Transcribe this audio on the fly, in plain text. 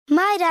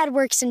My dad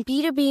works in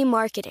B2B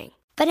marketing,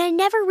 but I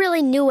never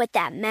really knew what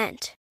that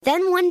meant.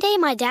 Then one day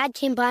my dad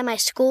came by my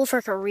school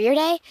for career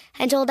day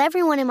and told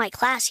everyone in my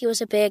class he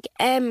was a big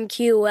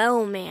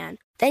MQL man.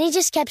 Then he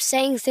just kept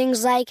saying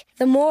things like,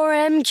 the more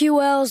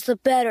MQLs, the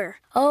better,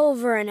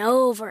 over and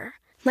over.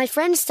 My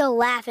friends still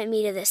laugh at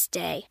me to this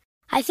day.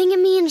 I think it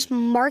means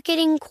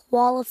marketing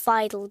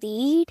qualified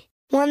lead.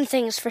 One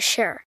thing's for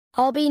sure,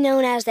 I'll be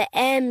known as the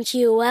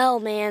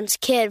MQL man's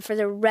kid for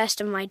the rest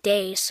of my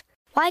days.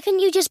 Why couldn't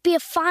you just be a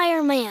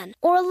fireman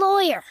or a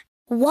lawyer?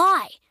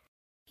 Why?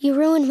 You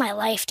ruined my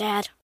life,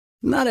 Dad.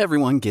 Not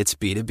everyone gets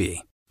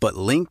B2B, but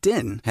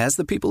LinkedIn has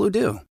the people who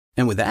do.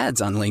 And with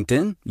ads on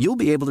LinkedIn, you'll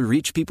be able to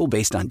reach people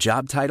based on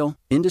job title,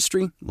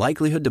 industry,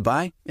 likelihood to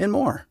buy, and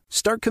more.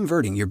 Start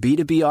converting your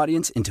B2B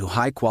audience into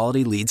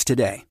high-quality leads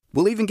today.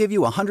 We'll even give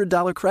you a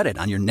 $100 credit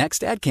on your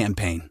next ad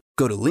campaign.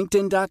 Go to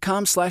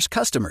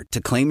linkedin.com/customer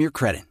to claim your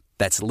credit.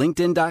 That's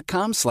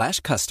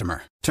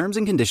linkedin.com/customer. Terms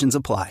and conditions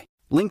apply.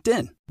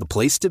 LinkedIn, the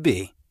place to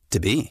be, to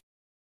be.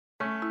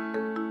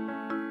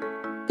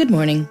 Good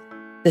morning.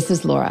 This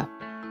is Laura.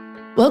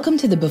 Welcome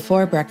to the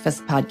Before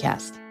Breakfast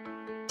podcast.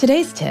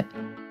 Today's tip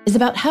is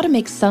about how to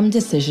make some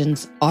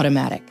decisions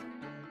automatic.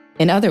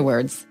 In other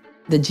words,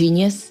 the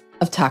genius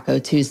of Taco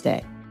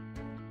Tuesday.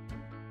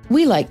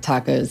 We like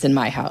tacos in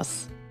my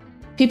house.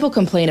 People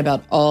complain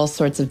about all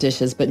sorts of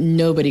dishes, but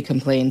nobody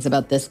complains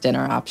about this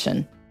dinner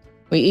option.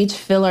 We each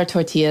fill our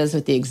tortillas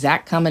with the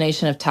exact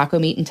combination of taco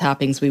meat and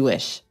toppings we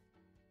wish.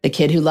 The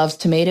kid who loves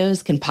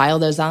tomatoes can pile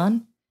those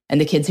on,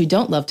 and the kids who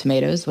don't love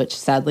tomatoes, which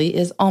sadly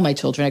is all my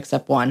children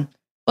except one,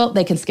 well,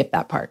 they can skip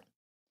that part.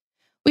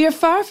 We are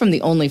far from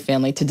the only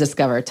family to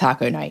discover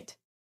taco night.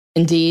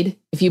 Indeed,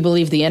 if you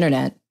believe the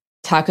internet,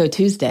 Taco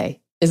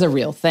Tuesday is a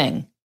real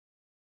thing.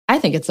 I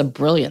think it's a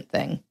brilliant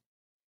thing.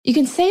 You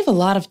can save a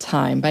lot of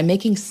time by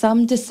making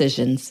some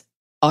decisions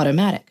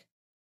automatic.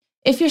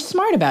 If you're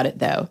smart about it,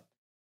 though,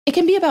 it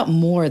can be about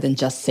more than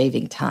just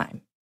saving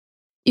time.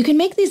 You can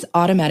make these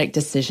automatic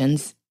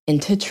decisions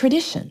into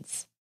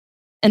traditions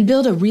and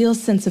build a real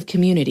sense of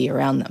community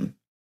around them.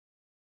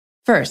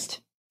 First,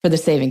 for the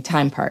saving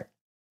time part.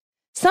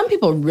 Some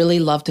people really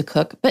love to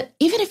cook, but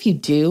even if you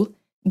do,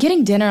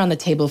 getting dinner on the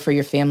table for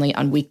your family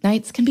on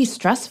weeknights can be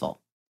stressful.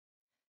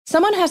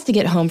 Someone has to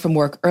get home from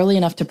work early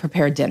enough to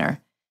prepare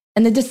dinner,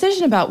 and the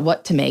decision about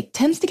what to make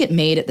tends to get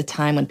made at the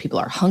time when people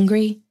are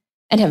hungry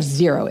and have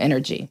zero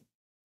energy.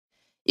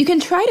 You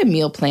can try to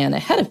meal plan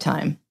ahead of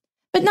time,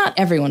 but not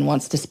everyone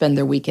wants to spend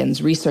their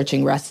weekends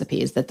researching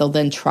recipes that they'll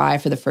then try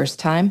for the first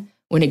time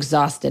when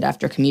exhausted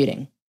after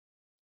commuting.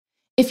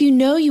 If you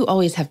know you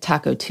always have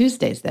Taco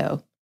Tuesdays,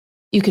 though,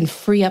 you can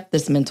free up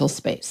this mental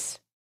space.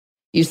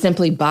 You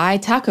simply buy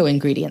taco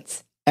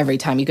ingredients every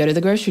time you go to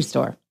the grocery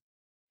store.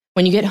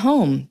 When you get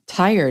home,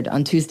 tired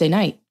on Tuesday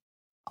night,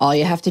 all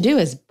you have to do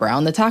is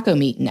brown the taco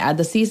meat and add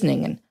the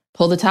seasoning and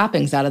pull the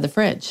toppings out of the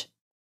fridge.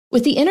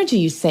 With the energy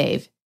you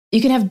save, you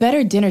can have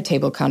better dinner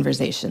table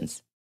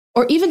conversations,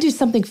 or even do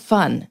something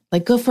fun,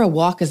 like go for a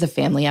walk as a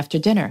family after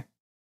dinner.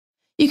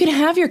 You can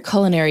have your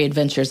culinary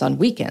adventures on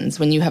weekends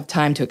when you have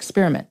time to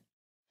experiment,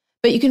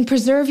 but you can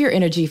preserve your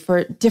energy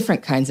for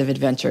different kinds of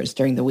adventures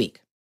during the week.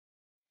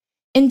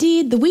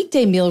 Indeed, the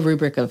weekday meal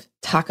rubric of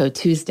Taco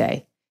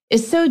Tuesday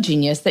is so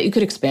genius that you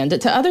could expand it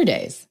to other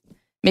days.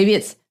 Maybe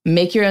it's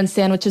make your own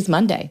sandwiches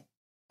Monday,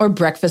 or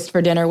breakfast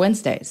for dinner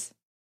Wednesdays.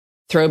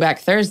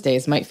 Throwback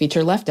Thursdays might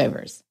feature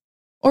leftovers,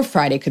 or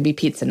Friday could be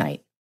pizza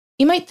night.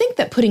 You might think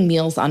that putting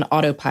meals on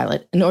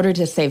autopilot in order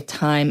to save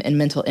time and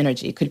mental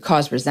energy could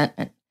cause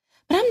resentment,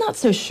 but I'm not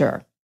so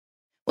sure.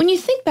 When you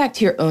think back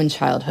to your own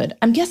childhood,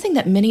 I'm guessing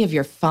that many of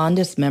your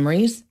fondest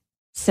memories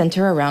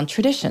center around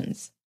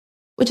traditions,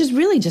 which is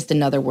really just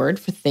another word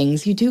for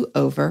things you do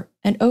over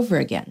and over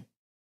again.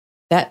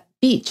 That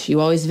beach you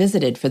always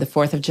visited for the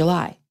 4th of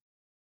July,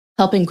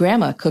 helping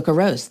Grandma cook a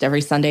roast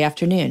every Sunday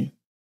afternoon,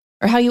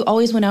 or how you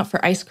always went out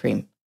for ice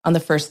cream on the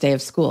first day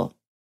of school.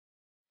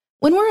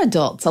 When we're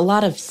adults, a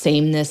lot of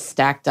sameness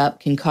stacked up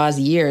can cause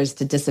years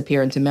to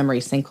disappear into memory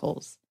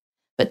sinkholes.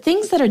 But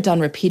things that are done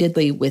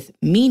repeatedly with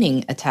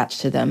meaning attached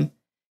to them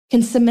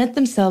can cement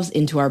themselves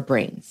into our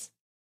brains.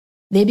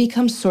 They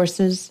become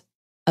sources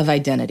of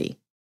identity.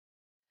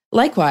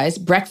 Likewise,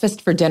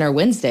 breakfast for dinner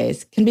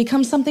Wednesdays can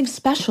become something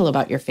special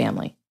about your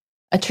family,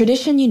 a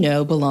tradition you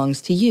know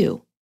belongs to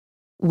you.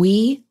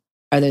 We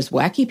are those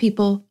wacky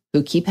people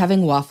who keep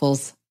having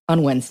waffles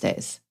on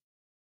Wednesdays.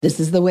 This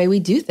is the way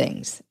we do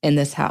things in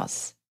this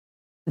house.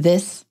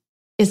 This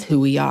is who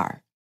we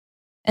are.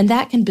 And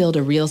that can build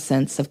a real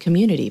sense of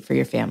community for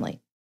your family.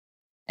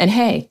 And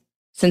hey,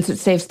 since it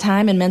saves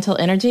time and mental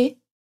energy,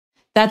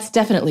 that's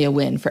definitely a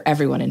win for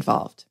everyone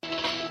involved.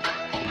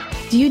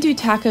 Do you do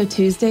Taco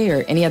Tuesday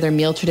or any other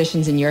meal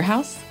traditions in your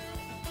house?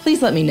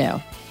 Please let me know.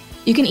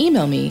 You can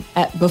email me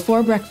at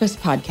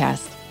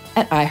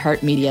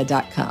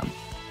beforebreakfastpodcast@iheartmedia.com.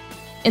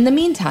 In the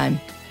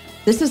meantime,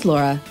 this is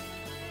Laura.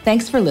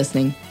 Thanks for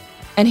listening,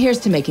 and here's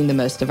to making the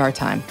most of our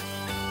time.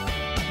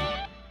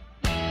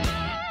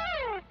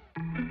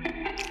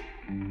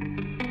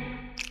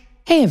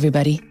 Hey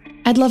everybody,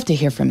 I'd love to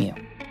hear from you.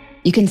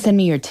 You can send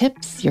me your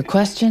tips, your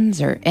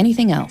questions, or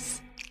anything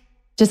else.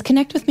 Just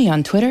connect with me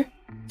on Twitter,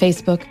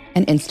 Facebook,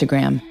 and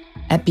Instagram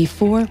at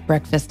Before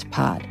Breakfast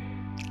Pod.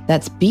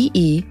 That's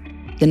BE,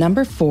 the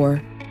number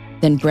 4,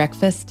 then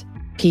breakfast,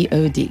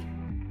 POD.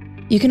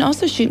 You can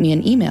also shoot me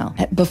an email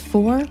at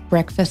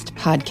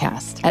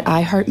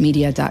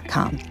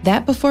beforebreakfastpodcast@iheartmedia.com.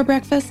 That Before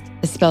Breakfast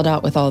is spelled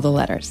out with all the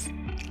letters.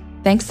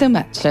 Thanks so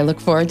much. I look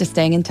forward to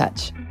staying in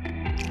touch.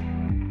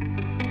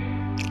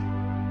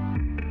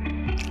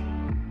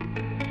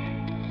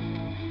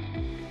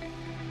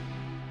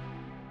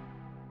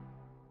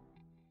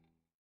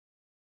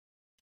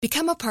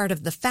 Become a part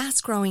of the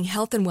fast-growing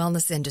health and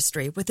wellness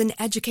industry with an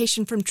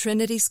education from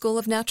Trinity School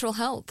of Natural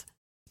Health.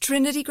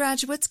 Trinity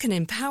graduates can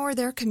empower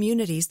their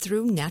communities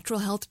through natural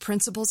health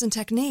principles and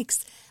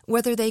techniques,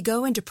 whether they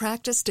go into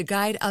practice to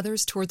guide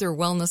others toward their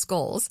wellness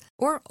goals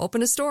or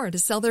open a store to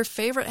sell their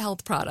favorite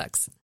health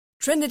products.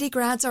 Trinity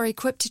grads are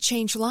equipped to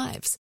change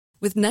lives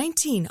with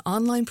 19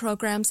 online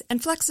programs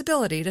and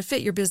flexibility to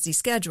fit your busy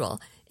schedule,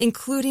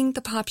 including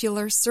the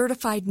popular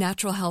Certified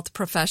Natural Health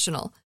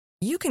Professional.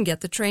 You can get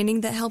the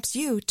training that helps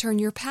you turn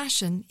your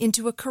passion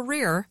into a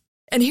career.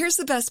 And here's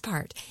the best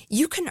part.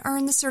 You can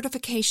earn the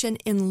certification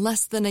in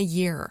less than a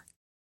year.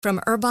 From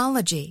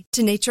herbology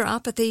to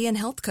naturopathy and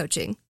health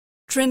coaching,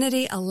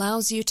 Trinity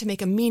allows you to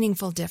make a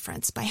meaningful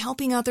difference by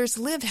helping others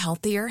live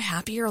healthier,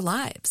 happier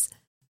lives.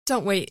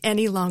 Don't wait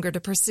any longer to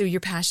pursue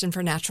your passion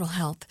for natural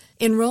health.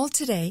 Enroll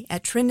today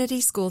at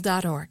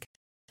trinityschool.org.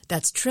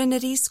 That's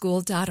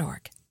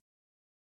trinityschool.org.